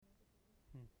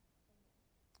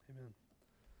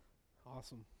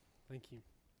Awesome. Thank you.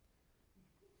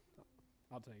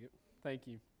 I'll take it. Thank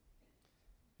you.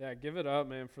 Yeah, give it up,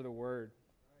 man, for the word.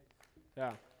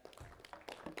 Yeah.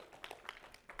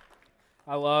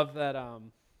 I love that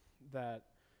that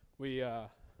we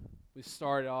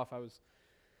started off. I was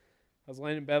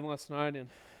laying in bed last night, and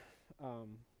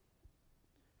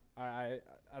I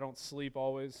don't sleep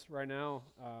always right now.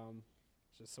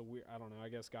 Just so weird. I don't know. I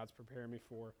guess God's preparing me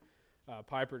for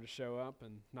Piper to show up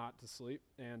and not to sleep.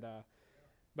 And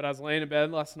but I was laying in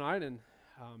bed last night, and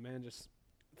man, just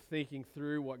thinking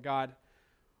through what God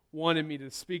wanted me to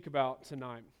speak about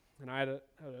tonight. And I had a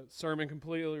sermon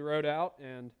completely wrote out,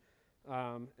 and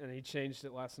He changed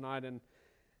it last night.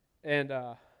 And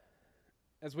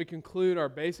as we conclude our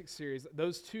basic series,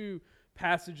 those two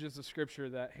passages of Scripture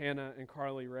that Hannah and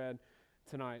Carly read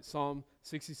tonight, Psalm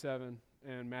 67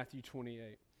 and Matthew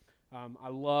 28. I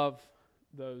love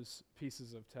those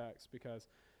pieces of text because,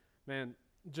 man,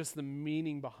 just the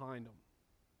meaning behind them.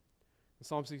 In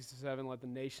Psalm 67, let the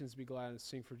nations be glad and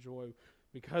sing for joy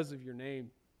because of your name,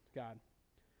 God.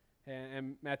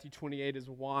 And Matthew 28 is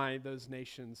why those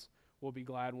nations will be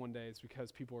glad one day. It's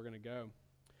because people are going to go.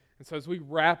 And so as we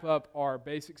wrap up our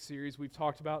basic series, we've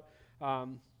talked about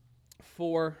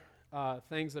four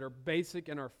things that are basic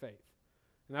in our faith.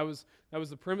 And that was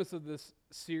the premise of this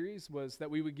series, was that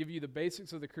we would give you the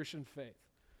basics of the Christian faith.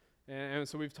 And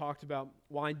so we've talked about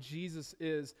why Jesus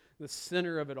is the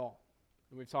center of it all.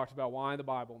 And we've talked about why the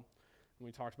Bible. And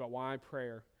we talked about why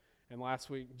prayer. And last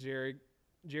week, Jerry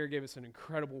gave us an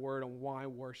incredible word on why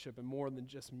worship and more than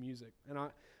just music. And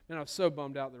I was so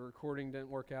bummed out the recording didn't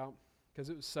work out because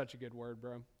it was such a good word,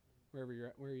 bro. Wherever you're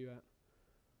at. Where are you at?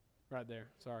 Right there.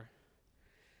 Sorry.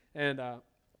 And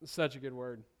such a good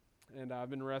word. And I've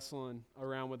been wrestling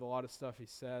around with a lot of stuff he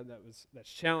said that's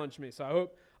challenged me. So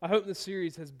I hope this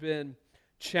series has been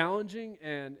challenging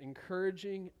and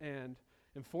encouraging and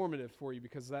informative for you,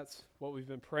 because that's what we've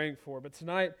been praying for. But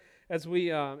tonight, as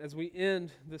we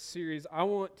end this series, I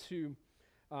want to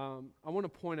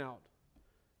point out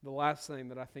the last thing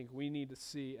that I think we need to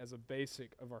see as a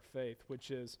basic of our faith,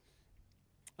 which is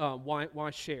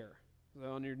why share.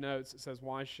 So on your notes, it says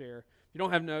why share. If you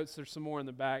don't have notes, there's some more in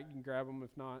the back. You can grab them.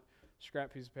 If not,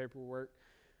 scrap piece of paper will work.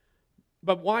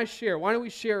 But why share? Why do we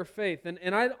share our faith?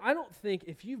 And I don't think,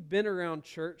 if you've been around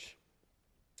church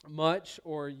much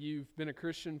or you've been a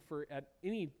Christian for at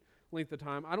any length of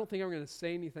time, I don't think I'm going to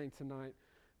say anything tonight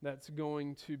that's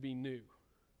going to be new.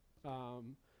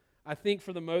 I think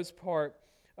for the most part,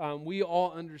 we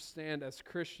all understand as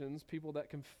Christians, people that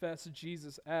confess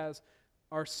Jesus as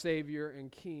our Savior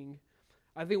and King,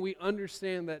 I think we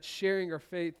understand that sharing our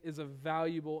faith is a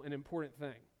valuable and important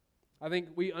thing. I think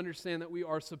we understand that we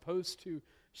are supposed to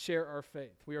share our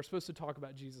faith. We are supposed to talk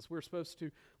about Jesus. We're supposed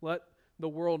to let the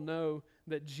world know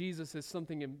that Jesus is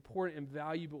something important and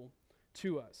valuable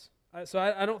to us. So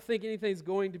I don't think anything's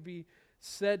going to be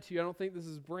said to you. I don't think this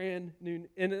is brand new.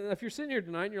 And if you're sitting here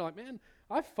tonight and you're like, man,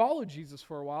 I followed Jesus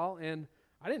for a while and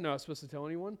I didn't know I was supposed to tell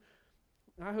anyone.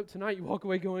 I hope tonight you walk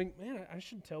away going, man, I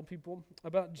should tell people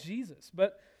about Jesus.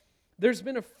 But there's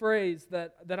been a phrase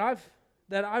that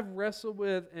I've wrestled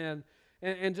with and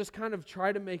just kind of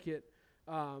try to make it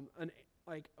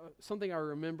something I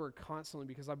remember constantly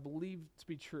because I believe to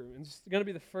be true. And it's going to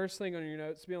be the first thing on your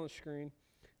notes to be on the screen.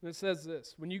 And it says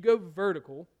this: when you go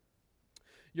vertical,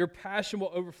 your passion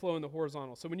will overflow in the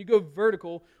horizontal. So when you go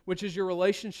vertical, which is your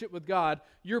relationship with God,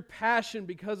 your passion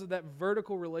because of that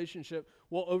vertical relationship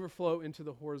will overflow into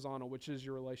the horizontal, which is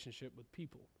your relationship with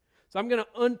people. So I'm going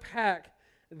to unpack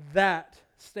that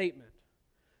statement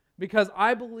because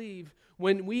I believe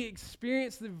when we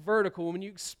experience the vertical, when you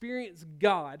experience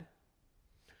God,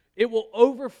 it will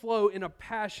overflow in a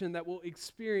passion that will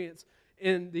experience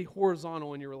in the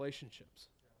horizontal in your relationships.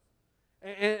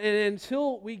 And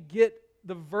until we get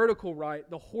the vertical right,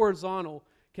 the horizontal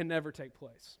can never take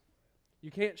place. You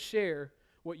can't share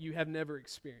what you have never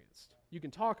experienced. You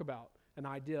can talk about an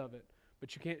idea of it,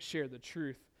 but you can't share the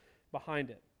truth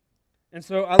behind it. And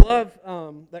so I love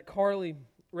that Carly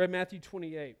read Matthew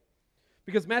 28,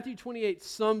 because Matthew 28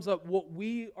 sums up what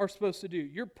we are supposed to do.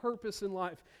 Your purpose in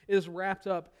life is wrapped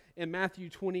up in Matthew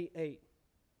 28.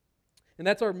 And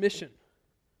that's our mission.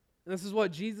 And this is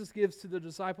what Jesus gives to the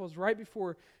disciples right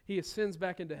before he ascends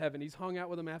back into heaven. He's hung out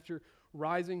with them after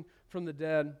rising from the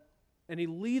dead, and he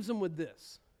leaves them with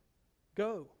this: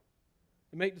 go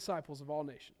and make disciples of all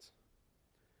nations,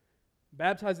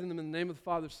 baptizing them in the name of the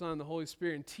Father, Son, and the Holy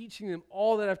Spirit, and teaching them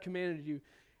all that I've commanded you,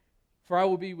 for I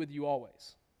will be with you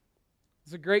always.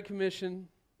 It's a great commission.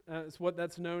 It's what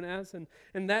that's known as,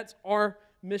 and that's our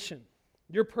mission.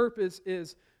 Your purpose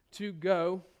is to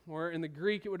go, or in the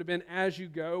Greek it would have been as you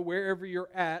go, wherever you're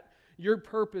at, Your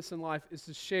purpose in life is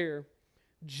to share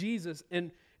Jesus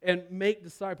and make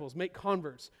disciples, make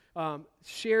converts.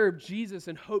 Share Jesus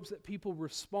in hopes that people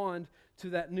respond to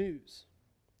that news.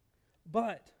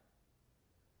 But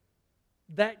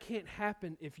that can't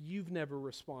happen if you've never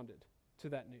responded to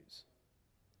that news.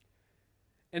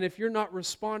 And if you're not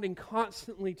responding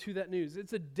constantly to that news,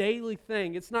 it's a daily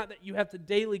thing. It's not that you have to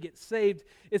daily get saved.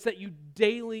 It's that you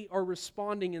daily are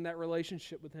responding in that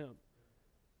relationship with Him.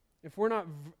 If we're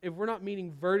not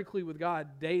meeting vertically with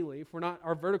God daily, if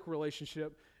our vertical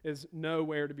relationship is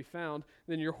nowhere to be found,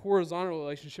 then your horizontal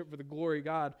relationship for the glory of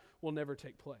God will never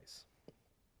take place.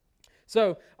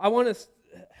 So I want to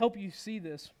help you see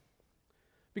this,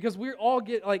 because we all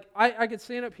get, like, I could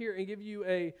stand up here and give you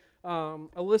a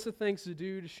list of things to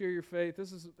do to share your faith.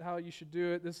 This is how you should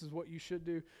do it. This is what you should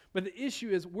do. But the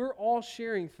issue is we're all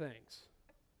sharing things.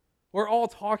 We're all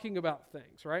talking about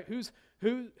things, right? Who's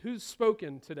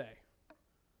spoken today?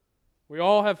 We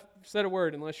all have said a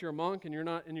word, unless you're a monk and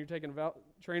you're taking a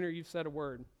trainer. You've said a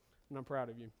word, and I'm proud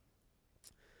of you.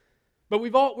 But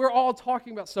we're all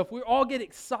talking about stuff. We all get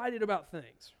excited about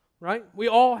things, right? We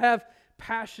all have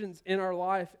passions in our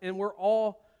life, and we're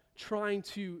all trying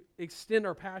to extend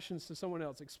our passions to someone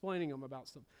else, explaining them about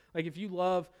stuff. Like if you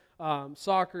love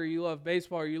soccer, or you love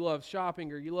baseball, or you love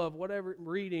shopping, or you love whatever,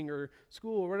 reading or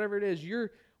school or whatever it is,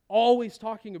 you're always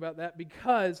talking about that,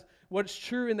 because what's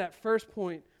true in that first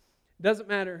point doesn't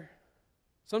matter.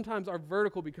 Sometimes our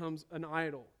vertical becomes an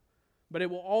idol, but it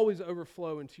will always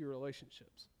overflow into your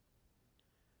relationships.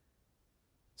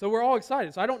 So we're all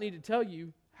excited. So I don't need to tell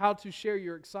you how to share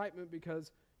your excitement,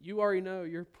 because you already know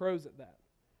you're pros at that.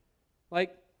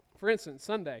 Like, for instance,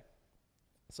 Sunday.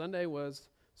 Sunday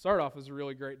started off as a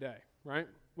really great day, right?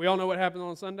 We all know what happened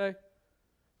on Sunday?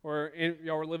 Or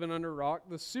y'all were living under a rock.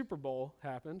 The Super Bowl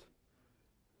happened.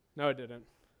 No, it didn't.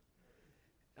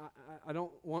 I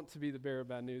don't want to be the bearer of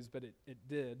bad news, but it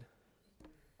did.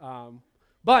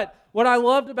 But what I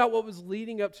loved about what was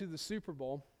leading up to the Super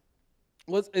Bowl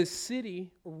was a city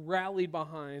rallied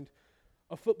behind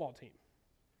a football team,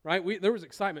 right? There was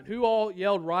excitement. Who all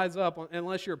yelled "Rise Up,"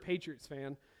 unless you're a Patriots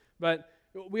fan? But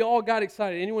we all got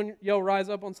excited. Anyone yell "Rise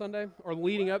Up" on Sunday or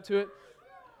leading up to it?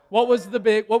 What was the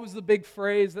big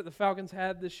phrase that the Falcons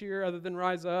had this year other than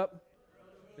 "Rise Up"?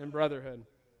 And brotherhood.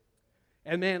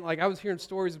 And man, like I was hearing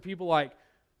stories of people like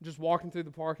just walking through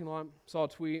the parking lot. Saw a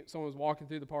tweet. Someone was walking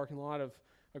through the parking lot of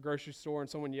a grocery store, and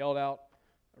someone yelled out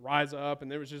 "Rise Up,"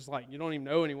 and there was just like, you don't even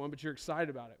know anyone, but you're excited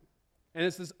about it. And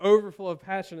it's this overflow of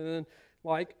passion. And then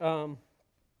like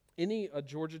any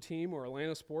Georgia team or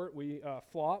Atlanta sport, we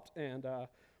flopped and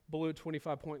blew a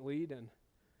 25-point lead and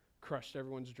crushed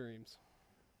everyone's dreams.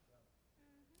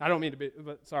 I don't mean to be,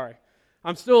 but sorry.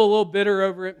 I'm still a little bitter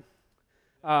over it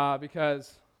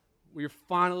because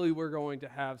we're going to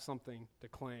have something to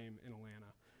claim in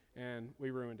Atlanta, and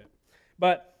we ruined it.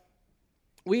 But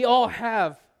we all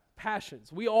have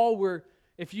passions. We all were,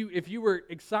 if you were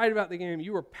excited about the game,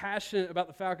 you were passionate about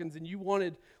the Falcons, and you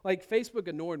wanted, like Facebook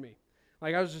annoyed me.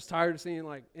 Like I was just tired of seeing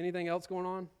like anything else going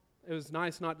on. It was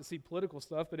nice not to see political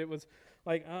stuff, but it was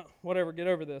like, whatever, get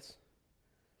over this.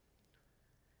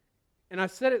 And I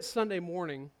said it Sunday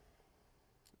morning,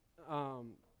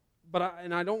 but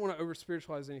I don't want to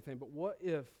over-spiritualize anything, but what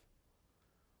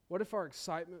if our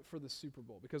excitement for the Super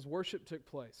Bowl, because worship took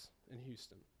place in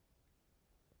Houston,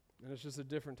 and it's just a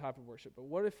different type of worship, but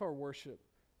what if our worship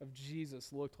of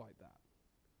Jesus looked like that?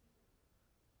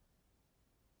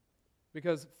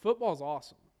 Because football is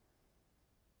awesome,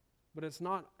 but it's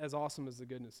not as awesome as the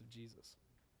goodness of Jesus.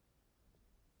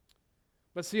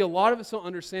 But see, a lot of us don't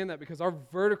understand that because our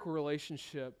vertical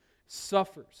relationship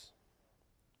suffers.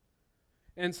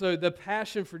 And so the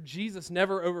passion for Jesus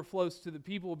never overflows to the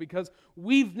people because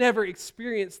we've never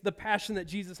experienced the passion that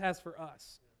Jesus has for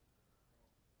us.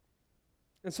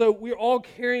 And so we're all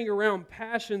carrying around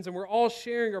passions and we're all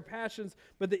sharing our passions,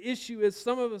 but the issue is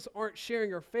some of us aren't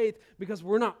sharing our faith because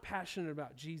we're not passionate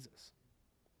about Jesus,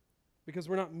 because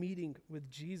we're not meeting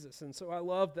with Jesus. And so I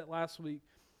love that last week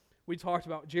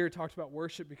Jared talked about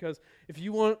worship, because if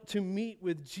you want to meet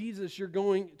with Jesus, you're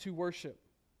going to worship.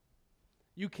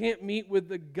 You can't meet with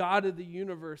the God of the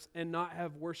universe and not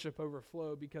have worship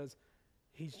overflow because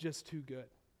He's just too good.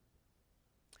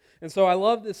 And so I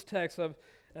love this text. I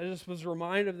just was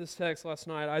reminded of this text last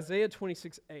night, Isaiah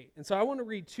 26:8. And so I want to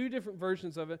read two different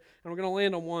versions of it, and I'm going to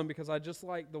land on one because I just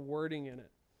like the wording in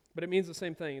it. But it means the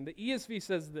same thing. And the ESV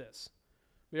says this.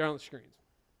 Be on the screens.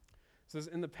 It says,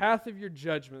 "In the path of your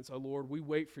judgments, O Lord, we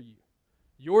wait for you.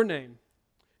 Your name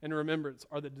and remembrance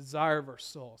are the desire of our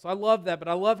soul." So I love that, but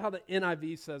I love how the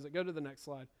NIV says it. Go to the next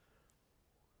slide.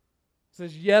 It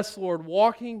says, "Yes, Lord,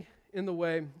 walking in the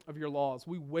way of your laws.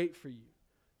 We wait for you.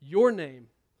 Your name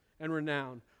and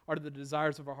renown are the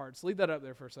desires of our hearts. Leave that up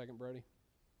there for a second, Brody.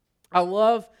 I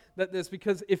love that this,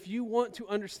 because if you want to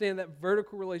understand that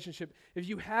vertical relationship, if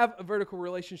you have a vertical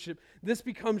relationship, this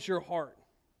becomes your heart.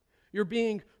 You're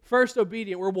being first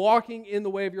obedient. We're walking in the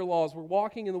way of your laws. We're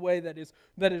walking in the way that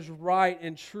is right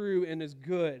and true and is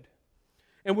good.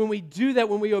 And when we do that,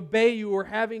 when we obey you, we're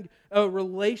having a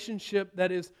relationship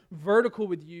that is vertical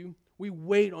with you. We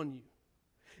wait on you.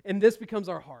 And this becomes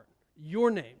our heart.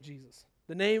 Your name, Jesus.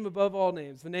 The name above all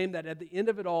names. The name that at the end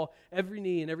of it all, every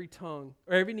knee and every tongue,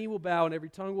 or every knee will bow and every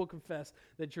tongue will confess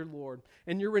that you're Lord.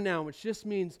 And your renown, which just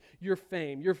means your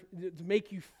fame, to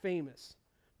make you famous,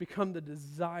 become the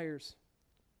desires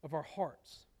of our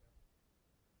hearts.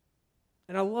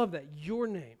 And I love that. Your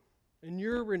name and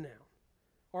your renown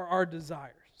are our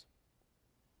desires.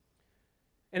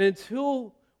 And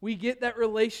until we get that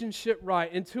relationship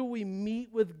right, until we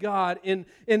meet with God in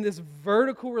this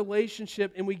vertical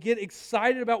relationship and we get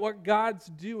excited about what God's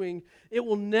doing, it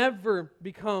will never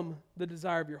become the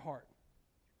desire of your heart.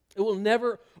 It will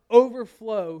never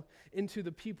overflow into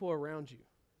the people around you.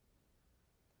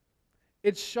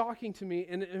 It's shocking to me,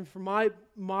 and for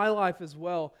my life as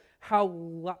well,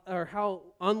 how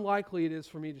unlikely it is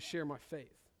for me to share my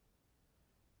faith.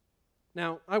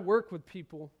 Now, I work with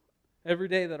people every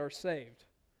day that are saved,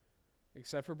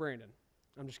 except for Brandon.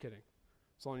 I'm just kidding.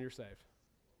 As long as you're saved,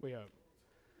 we hope.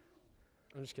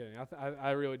 I'm just kidding.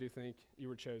 I really do think you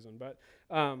were chosen, but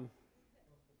I'm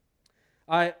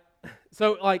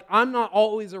not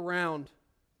always around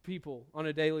people on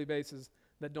a daily basis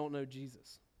that don't know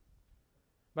Jesus.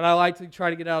 But I like to try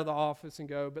to get out of the office and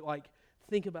go, but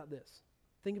think about this.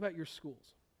 Think about your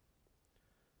schools.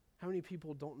 How many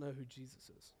people don't know who Jesus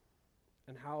is?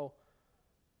 And how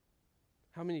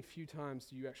many few times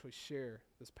do you actually share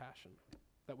this passion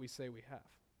that we say we have?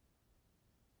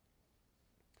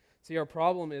 See, our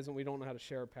problem isn't we don't know how to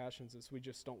share our passions, it's we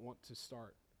just don't want to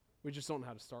start. We just don't know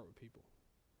how to start with people.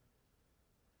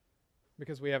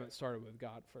 Because we haven't started with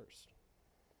God first.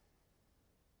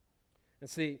 And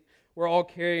see, we're all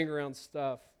carrying around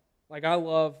stuff. Like, I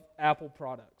love Apple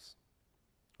products,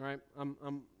 right?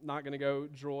 I'm not going to go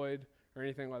Droid or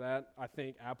anything like that. I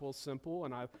think Apple's simple,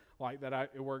 and I like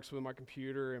that it works with my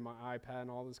computer and my iPad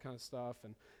and all this kind of stuff,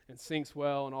 and syncs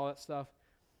well and all that stuff.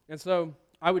 And so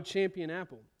I would champion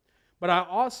Apple. But I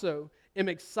also am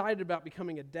excited about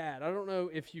becoming a dad. I don't know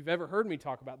if you've ever heard me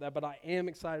talk about that, but I am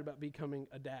excited about becoming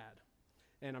a dad.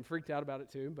 And I'm freaked out about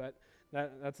it too, but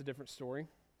that's a different story,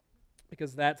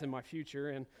 because that's in my future,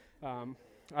 and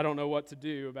I don't know what to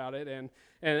do about it,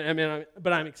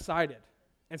 but I'm excited.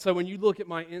 And so when you look at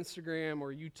my Instagram,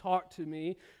 or you talk to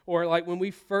me, or like when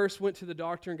we first went to the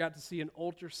doctor and got to see an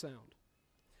ultrasound,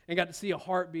 and got to see a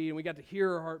heartbeat, and we got to hear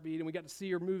her heartbeat, and we got to see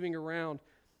her moving around,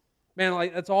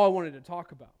 man, that's all I wanted to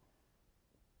talk about.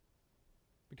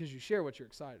 Because you share what you're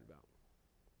excited about.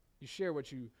 You share what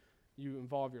you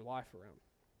involve your life around.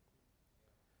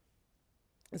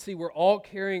 And see, we're all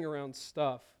carrying around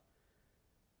stuff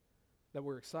that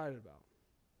we're excited about.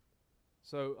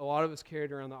 So a lot of us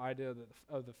carried around the idea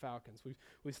of the Falcons.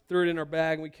 We threw it in our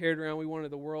bag and we carried it around. We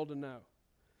wanted the world to know.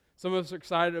 Some of us are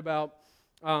excited about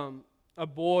a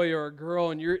boy or a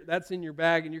girl, and that's in your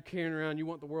bag and you're carrying around. You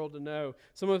want the world to know.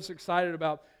 Some of us are excited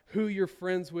about who you're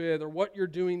friends with, or what you're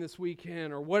doing this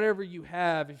weekend, or whatever you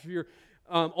have. If you're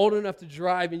old enough to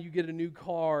drive and you get a new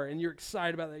car and you're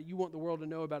excited about that, you want the world to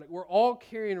know about it. We're all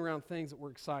carrying around things that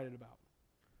we're excited about.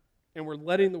 And we're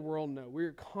letting the world know.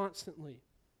 We're constantly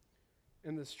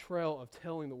in this trail of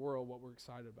telling the world what we're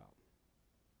excited about.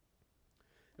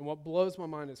 And what blows my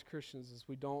mind as Christians is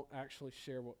we don't actually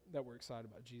share that we're excited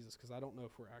about Jesus, because I don't know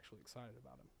if we're actually excited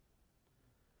about him.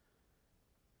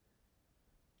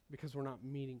 Because we're not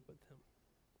meeting with him.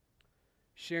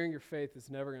 Sharing your faith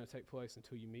is never going to take place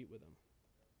until you meet with him.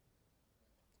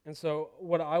 And so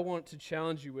what I want to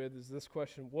challenge you with is this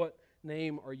question: what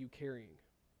name are you carrying?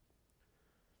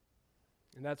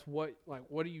 And that's what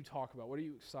do you talk about? What are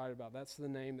you excited about? That's the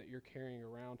name that you're carrying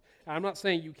around. And I'm not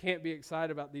saying you can't be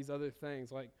excited about these other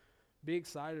things. Be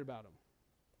excited about them.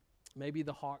 Maybe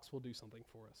the Hawks will do something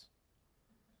for us.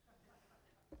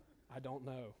 I don't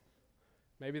know.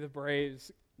 Maybe the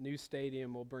Braves' new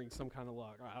stadium will bring some kind of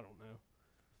luck. I don't know.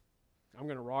 I'm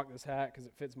going to rock this hat because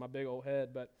it fits my big old head,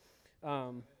 but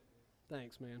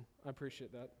thanks, man. I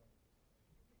appreciate that.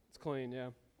 It's clean,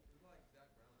 yeah.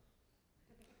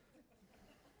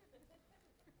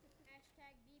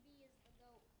 Hashtag BB is the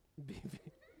GOAT. BB.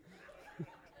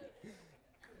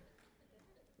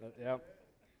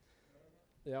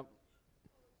 Yep.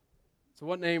 So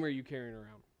what name are you carrying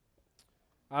around?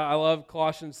 I love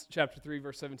Colossians chapter 3,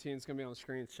 verse 17. It's going to be on the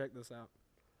screen. Check this out.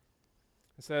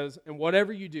 It says, and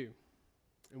whatever you do,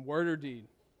 in word or deed,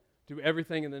 do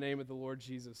everything in the name of the Lord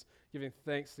Jesus, giving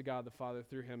thanks to God the Father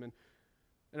through him.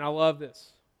 And I love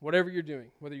this. Whatever you're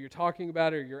doing, whether you're talking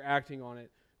about it or you're acting on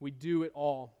it, we do it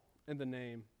all in the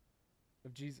name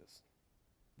of Jesus.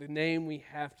 The name we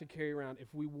have to carry around.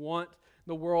 If we want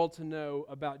the world to know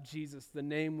about Jesus, the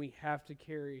name we have to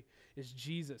carry is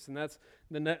Jesus. And that's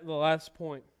the last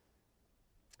point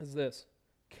is this.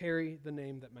 Carry the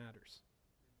name that matters.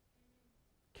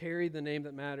 Carry the name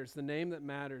that matters. The name that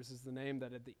matters is the name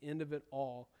that at the end of it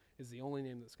all is the only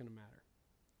name that's going to matter.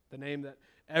 The name that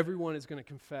everyone is going to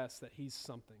confess that he's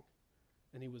something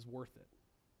and he was worth it.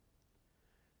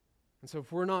 And so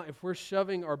if we're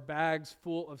shoving our bags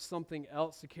full of something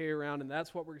else to carry around, and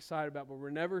that's what we're excited about, but we're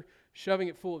never shoving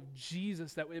it full of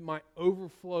Jesus that it might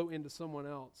overflow into someone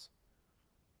else,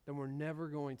 then we're never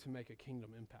going to make a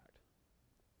kingdom impact.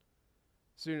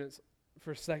 Students,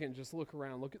 for a second, just look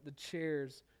around. Look at the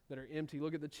chairs that are empty.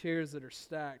 Look at the chairs that are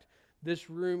stacked.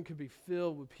 This room could be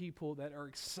filled with people that are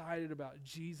excited about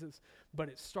Jesus, but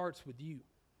it starts with you.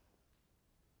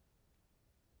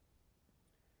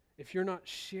 If you're not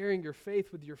sharing your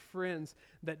faith with your friends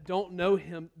that don't know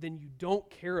him, then you don't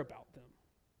care about them.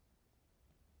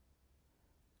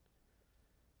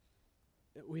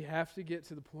 We have to get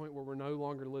to the point where we're no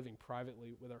longer living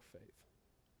privately with our faith.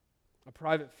 A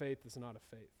private faith is not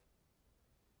a faith.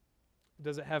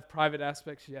 Does it have private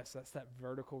aspects? Yes, that's that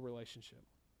vertical relationship.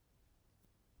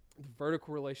 The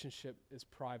vertical relationship is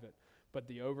private, but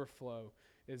the overflow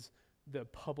is the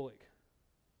public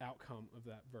outcome of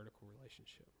that vertical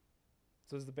relationship.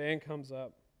 So as the band comes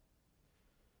up,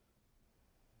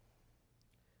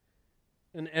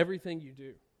 in everything you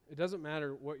do, it doesn't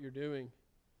matter what you're doing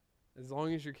as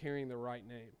long as you're carrying the right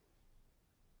name.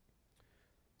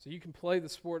 So you can play the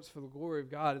sports for the glory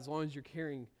of God as long as you're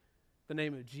carrying the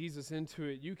name of Jesus into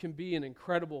it. You can be an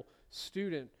incredible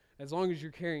student as long as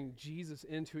you're carrying Jesus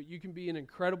into it. You can be an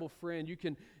incredible friend. You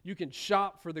can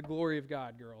shop for the glory of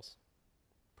God, girls.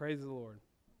 Praise the Lord.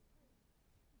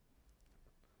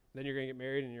 Then you're going to get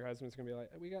married and your husband's going to be like,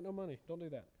 we got no money. Don't do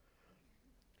that.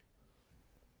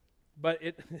 But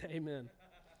amen.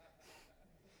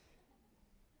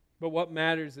 But what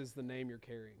matters is the name you're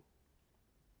carrying.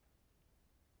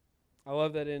 I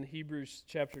love that in Hebrews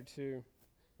chapter 2,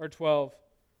 or 12,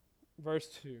 verse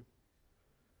 2.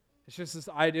 It's just this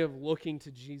idea of looking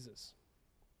to Jesus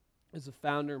as the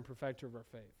founder and perfecter of our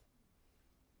faith.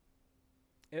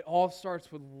 It all starts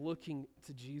with looking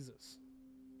to Jesus.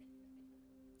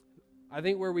 I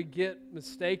think where we get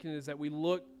mistaken is that we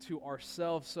look to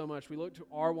ourselves so much. We look to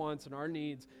our wants and our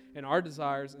needs and our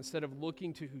desires instead of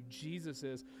looking to who Jesus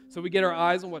is. So we get our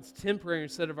eyes on what's temporary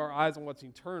instead of our eyes on what's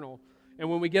eternal. And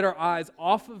when we get our eyes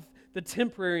off of the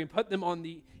temporary and put them on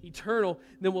the eternal,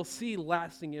 then we'll see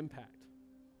lasting impact.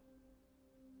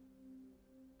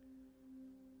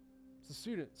 So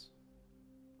students,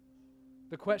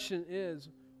 the question is,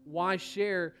 why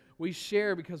share? We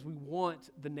share because we want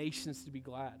the nations to be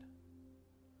glad.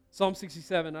 Psalm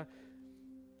 67, I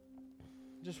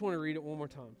just want to read it one more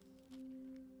time.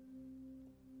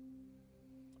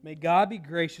 May God be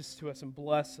gracious to us and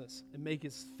bless us and make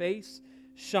his face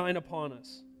shine upon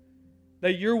us,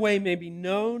 that your way may be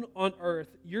known on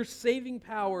earth, your saving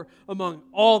power among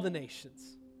all the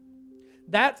nations.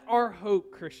 That's our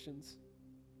hope, Christians,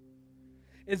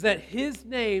 is that his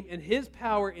name and his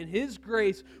power and his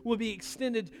grace will be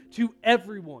extended to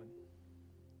everyone.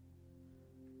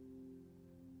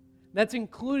 That's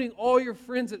including all your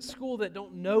friends at school that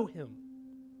don't know him.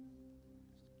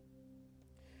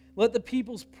 Let the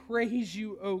peoples praise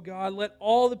you, O God. Let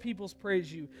all the peoples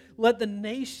praise you. Let the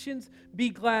nations be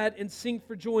glad and sing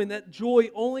for joy. And that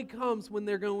joy only comes when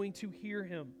they're going to hear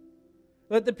him.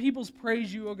 Let the peoples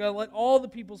praise you, O God. Let all the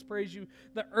peoples praise you.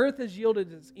 The earth has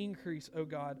yielded its increase, O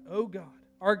God. O God,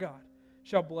 our God,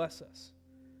 shall bless us.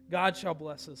 God shall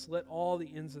bless us. Let all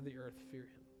the ends of the earth fear him.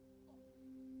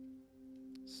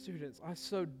 Students, I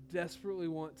so desperately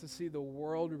want to see the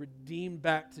world redeemed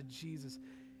back to Jesus,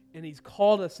 and he's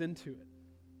called us into it.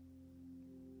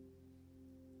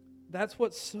 That's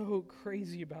what's so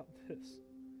crazy about this.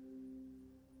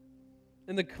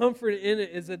 And the comfort in it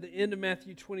is at the end of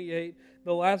Matthew 28,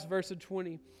 the last verse of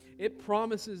 20,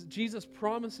 Jesus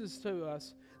promises to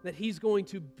us that he's going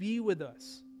to be with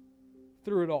us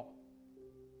through it all.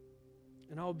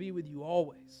 And I'll be with you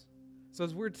always. So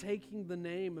as we're taking the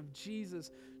name of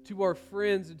Jesus to our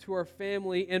friends and to our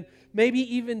family, and maybe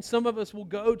even some of us will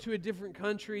go to a different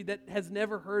country that has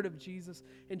never heard of Jesus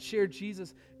and share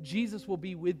Jesus, Jesus will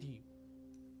be with you.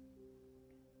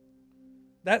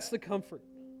 That's the comfort.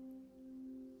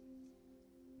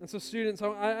 And so students,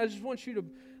 I just want you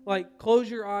to close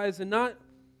your eyes, and not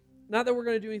that we're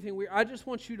going to do anything weird. I just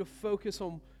want you to focus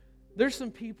on, there's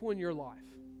some people in your life.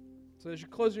 So as you're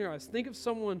closing your eyes, think of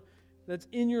someone that's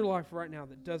in your life right now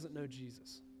that doesn't know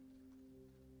Jesus.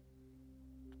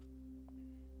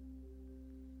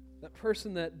 That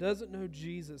person that doesn't know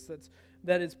Jesus,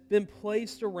 that has been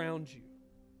placed around you.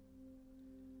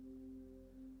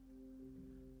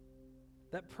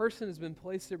 That person has been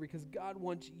placed there because God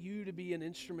wants you to be an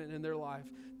instrument in their life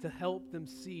to help them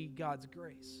see God's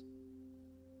grace.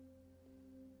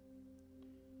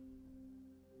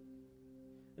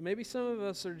 And maybe some of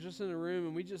us are just in a room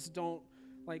and we just don't,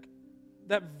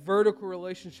 that vertical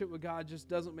relationship with God just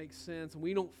doesn't make sense and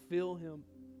we don't feel Him.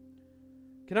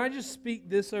 Can I just speak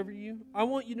this over you? I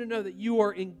want you to know that you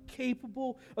are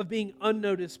incapable of being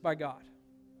unnoticed by God.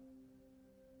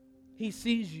 He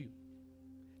sees you.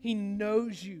 He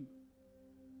knows you.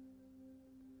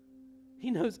 He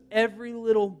knows every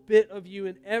little bit of you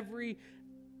and every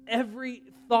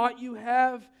thought you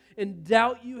have and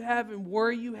doubt you have and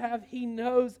worry you have. He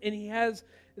knows, and He has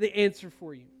the answer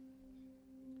for you.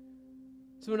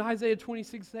 So in Isaiah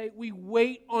 26:8, we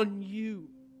wait on you.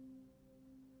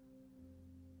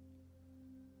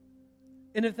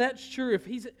 And if that's true,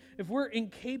 if we're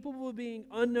incapable of being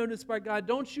unnoticed by God,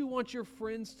 don't you want your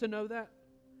friends to know that?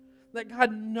 That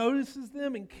God notices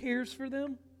them and cares for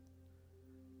them?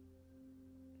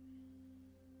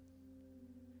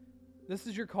 This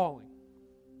is your calling,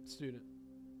 student.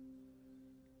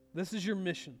 This is your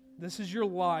mission. This is your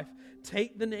life.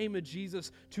 Take the name of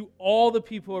Jesus to all the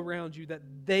people around you that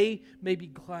they may be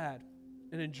glad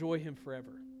and enjoy Him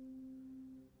forever.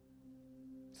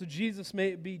 So Jesus, may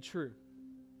it be true.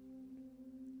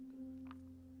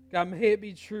 God, may it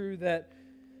be true that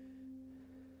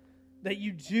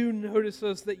you do notice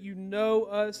us, that you know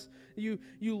us, you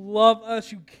love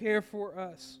us, you care for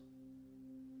us.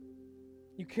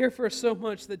 You care for us so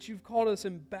much that you've called us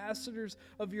ambassadors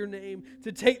of your name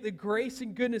to take the grace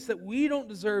and goodness that we don't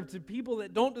deserve to people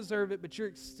that don't deserve it, but you're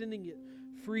extending it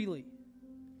freely.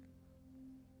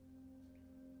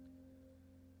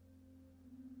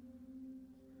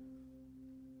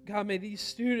 God, may these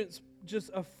students,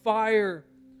 just a fire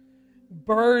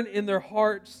burn in their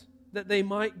hearts that they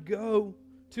might go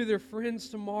to their friends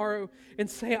tomorrow and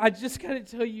say, I just got to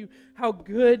tell you how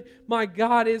good my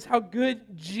God is, how good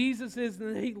Jesus is,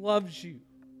 and that He loves you.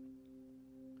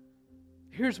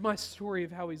 Here's my story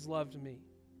of how He's loved me.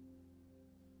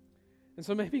 And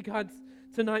so maybe God,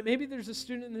 tonight, maybe there's a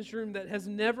student in this room that has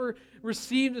never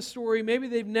received a story. Maybe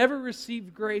they've never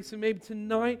received grace, and maybe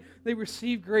tonight they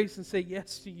receive grace and say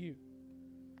yes to you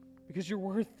because you're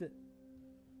worth it.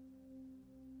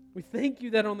 We thank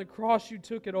you that on the cross you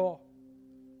took it all.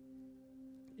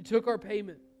 You took our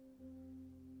payment.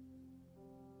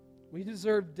 We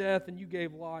deserved death and you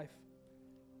gave life.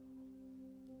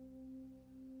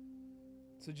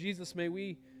 So Jesus, may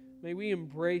we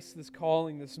embrace this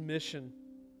calling, this mission.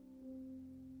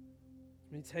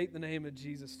 May we take the name of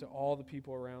Jesus to all the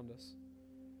people around us,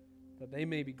 that they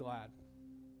may be glad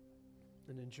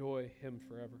and enjoy Him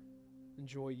forever.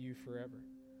 Enjoy you forever.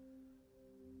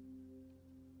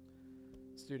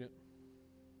 Student,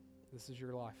 this is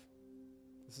your life.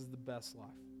 This is the best life.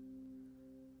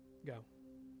 Go.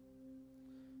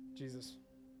 Jesus,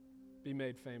 be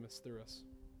made famous through us.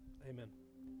 Amen.